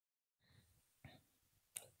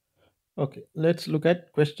Okay, let's look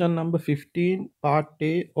at question number 15, part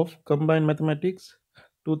A of Combined Mathematics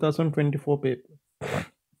 2024 paper.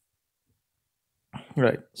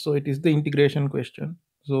 Right, so it is the integration question.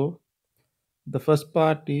 So the first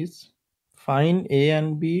part is find A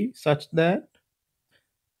and B such that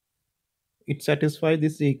it satisfies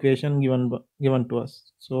this equation given to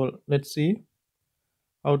us. So let's see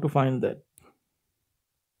how to find that.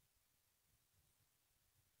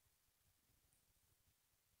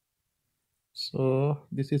 So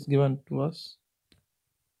this is given to us.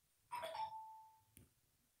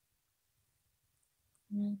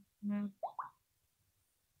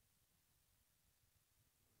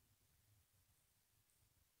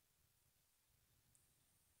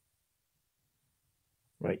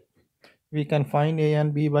 Right, we can find A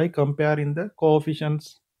and B by comparing the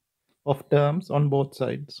coefficients of terms on both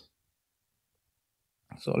sides.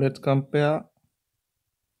 So let's compare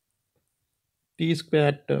t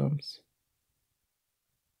squared terms.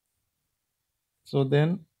 So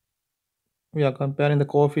then we are comparing the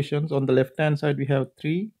coefficients. On the left hand side we have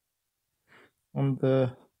 3, on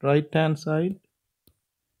the right hand side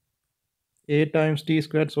a times t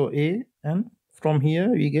squared, so a, and from here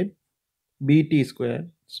we get bt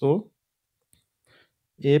squared, so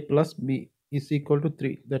a plus b is equal to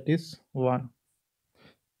 3, that is 1.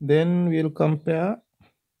 Then we'll compare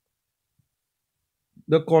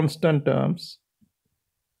the constant terms.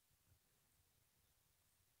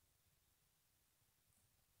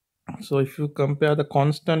 So if you compare the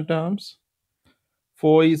constant terms,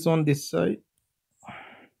 4 is on this side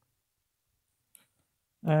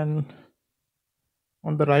and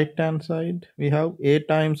on the right hand side we have a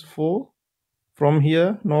times 4. From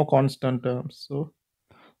here no constant terms, so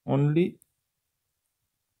only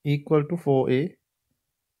equal to 4a.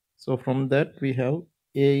 So from that we have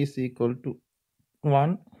a is equal to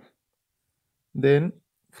 1. Then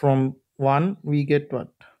from 1 we get what?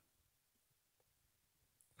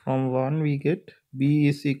 From 1 we get b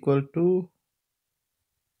is equal to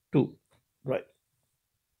 2. Right.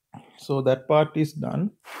 So that part is done.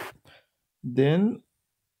 Then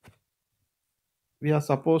we are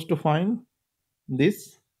supposed to find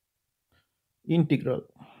this integral.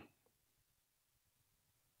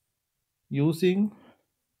 Using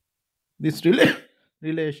this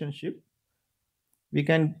relationship, we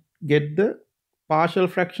can get the partial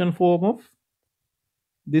fraction form of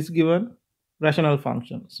this given rational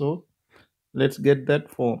function. So let's get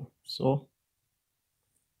that form. So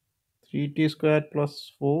 3t squared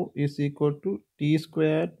plus 4 is equal to t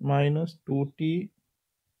squared minus 2t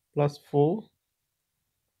plus 4,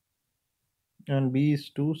 and b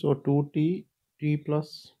is 2, so 2t t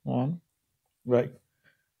plus 1. Right,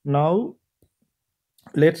 now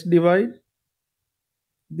let's divide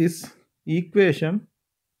this equation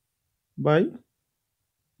by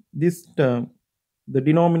this term, the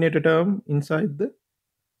denominator term inside the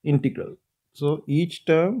integral. So each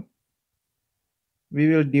term we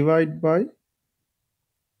will divide by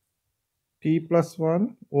t plus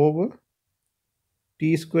 1 over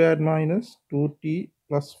t squared minus 2t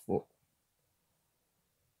plus 4,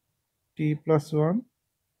 t plus 1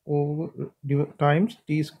 over times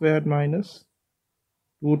t squared minus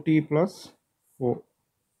 2t plus 4,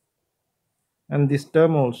 and this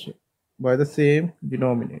term also by the same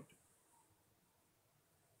denominator.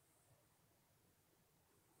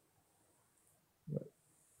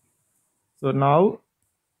 So now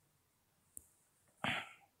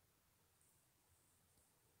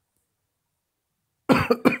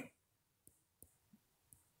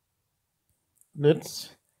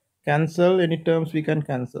let's cancel any terms we can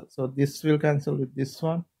cancel. So this will cancel with this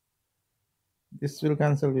one, this will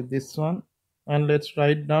cancel with this one, and let's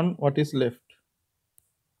write down what is left.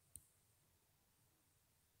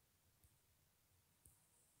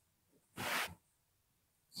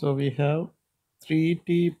 So we have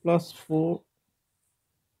 3t plus 4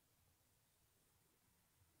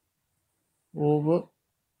 over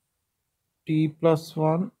t plus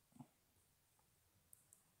 1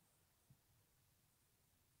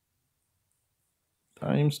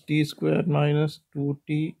 times t squared minus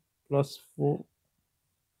 2t plus 4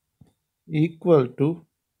 equal to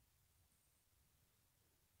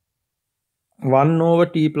 1 over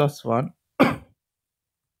t plus 1,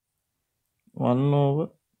 1 over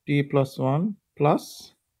t plus 1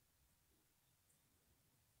 plus,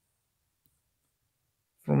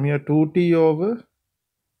 from here 2t over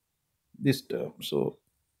this term, so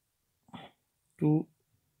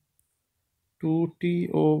 2t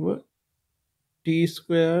over t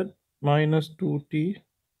squared minus 2t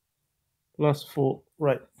plus 4.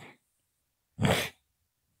 Right,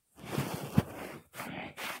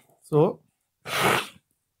 so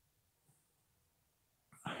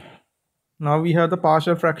Now we have the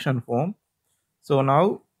partial fraction form. So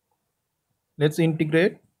now let's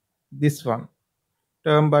integrate this one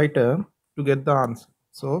term by term to get the answer.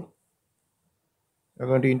 So we're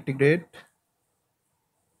going to integrate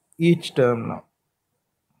each term now.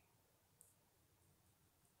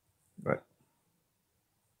 Right.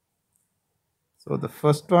 So the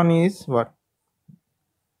first one is what?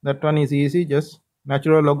 That one is easy, just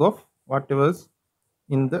natural log of whatever's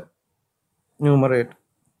in the numerator.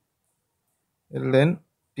 Ln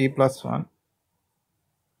t plus 1.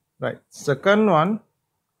 Right. Second one,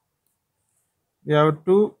 we have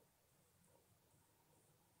to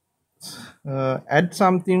add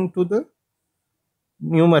something to the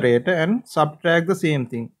numerator and subtract the same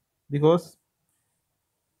thing, because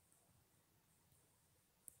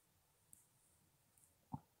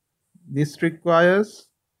this requires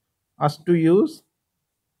us to use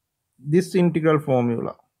this integral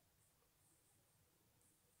formula.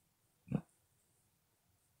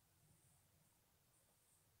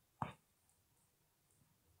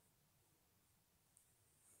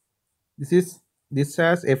 This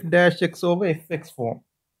has f dash x over fx form.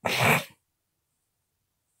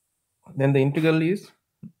 Then the integral is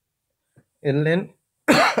ln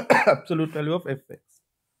absolute value of fx.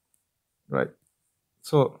 Right.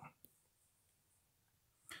 So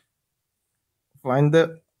find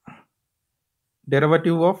the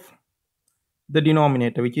derivative of the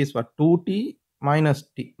denominator, which is what? 2t minus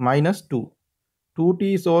t minus 2.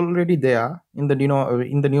 2t is already there in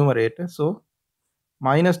the numerator, so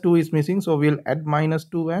minus 2 is missing, so we'll add minus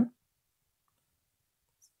 2 and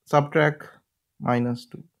subtract minus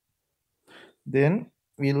 2. Then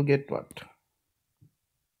we'll get what?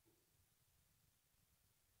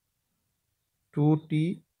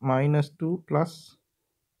 2t minus 2 plus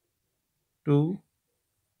 2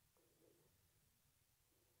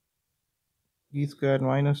 t squared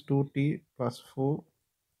minus 2t plus 4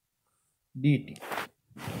 dt.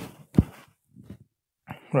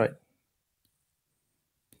 Right.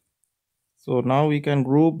 So now we can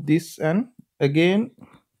group this and again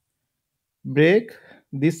break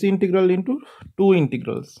this integral into two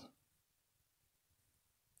integrals.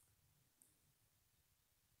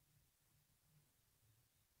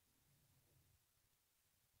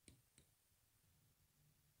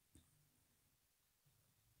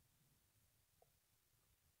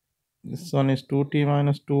 This one is 2t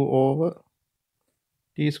minus 2 over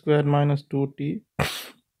t squared minus 2t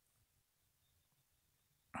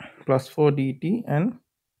plus 4 dt, and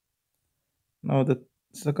now the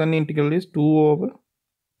second integral is 2 over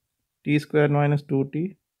t squared minus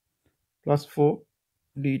 2t plus 4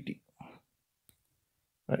 dt.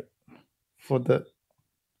 Right. For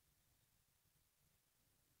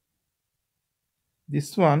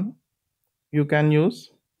this one, you can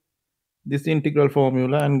use this integral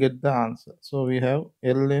formula and get the answer. So we have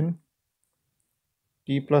ln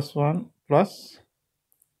t plus 1 plus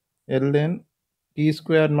ln t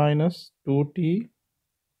squared minus 2t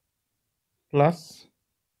plus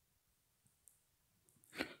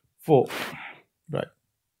 4. Right.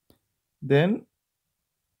 Then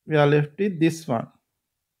we are left with this one.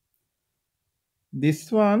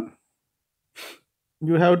 This one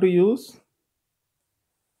you have to use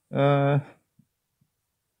tan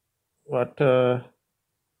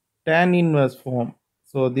inverse form.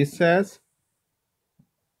 So this has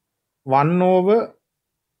 1 over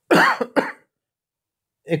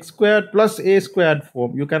x squared plus a squared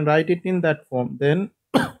form. You can write it in that form. Then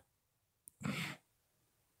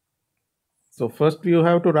so first you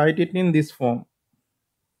have to write it in this form.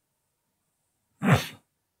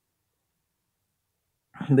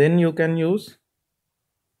 Then you can use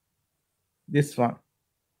this one,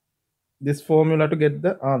 this formula, to get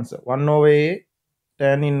the answer. 1 over a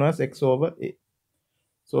tan inverse x over a.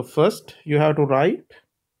 So first you have to write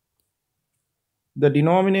the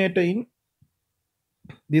denominator in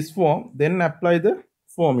this form, then apply the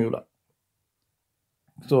formula.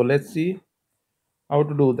 So let's see how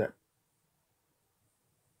to do that.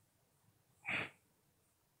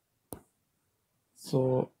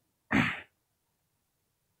 So you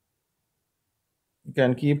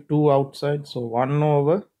can keep 2 outside, so 1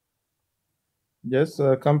 over, just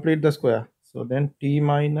complete the square. So then t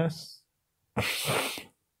minus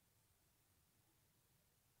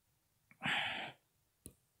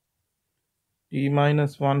t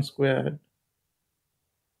minus 1 squared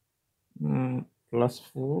plus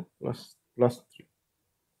 4 plus 3.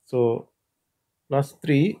 So plus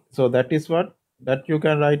 3, so that is what, that you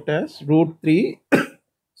can write as root 3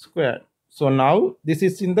 squared. So now this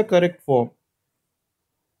is in the correct form.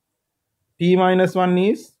 T minus 1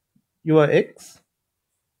 is your x,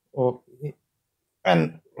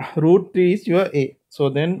 and root 3 is your a. So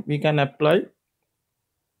then we can apply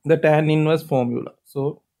the tan inverse formula.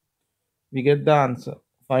 So we get the answer,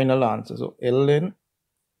 final answer. So ln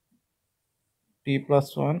t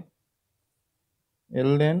plus 1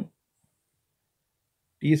 ln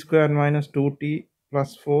t square minus 2t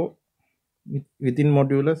plus 4 within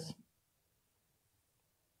modulus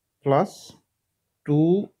plus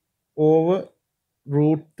 2 over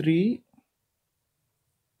root 3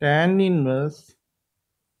 tan inverse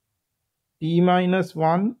t minus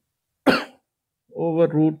 1 over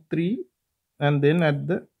root 3 and then at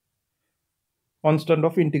the constant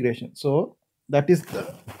of integration. So that is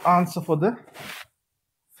the answer for the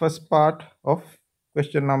first part of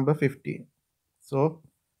question number 15. So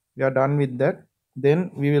we are done with that.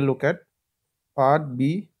 Then we will look at part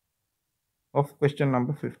B of question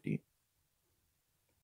number 15.